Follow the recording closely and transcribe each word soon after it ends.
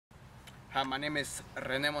Hi, my name is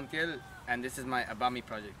René Montiel, and this is my About Me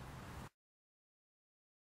project.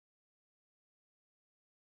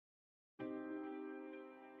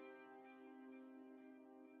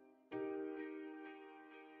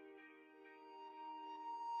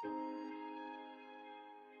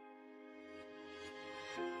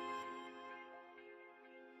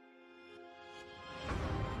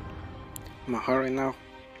 My heart right now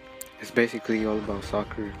is basically all about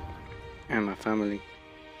soccer and my family.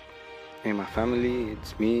 And my family,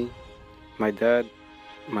 it's me, my dad,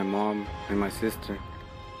 my mom, and my sister.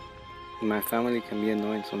 My family can be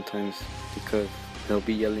annoying sometimes because they'll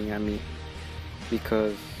be yelling at me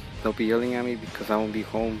because because I won't be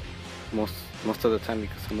home most of the time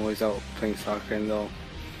because I'm always out playing soccer, and they'll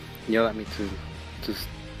yell at me to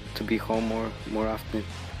to be home more often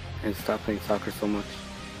and stop playing soccer so much.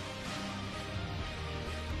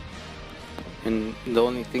 And the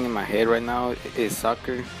only thing in my head right now is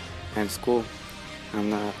soccer and school. I'm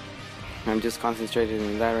not. I'm just concentrated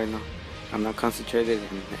in that right now. I'm not concentrated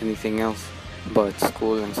in anything else but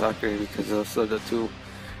school and soccer because those are the two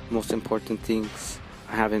most important things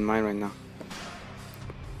I have in mind right now.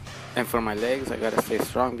 And for my legs, I gotta stay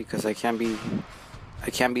strong because I can't be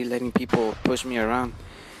letting people push me around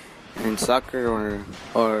in soccer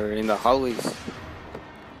or in the hallways.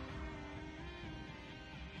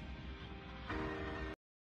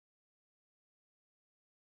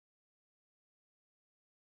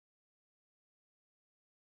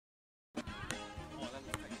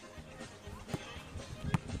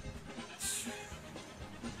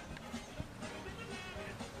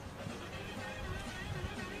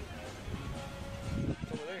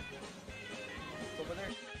 Over there. Over there.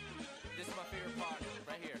 This is my favorite part,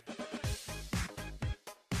 right here.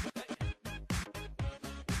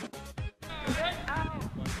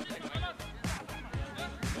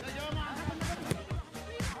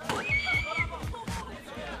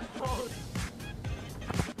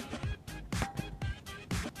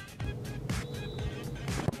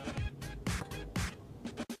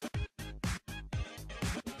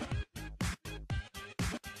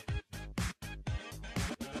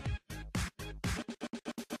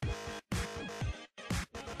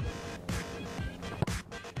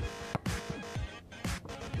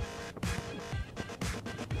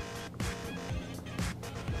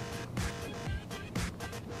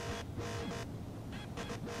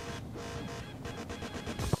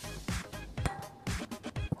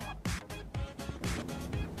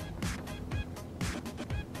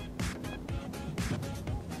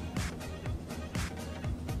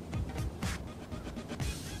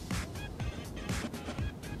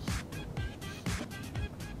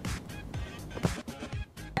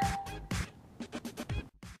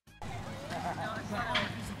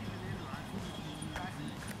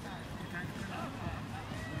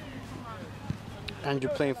 And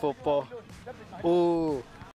you're playing football. Ooh.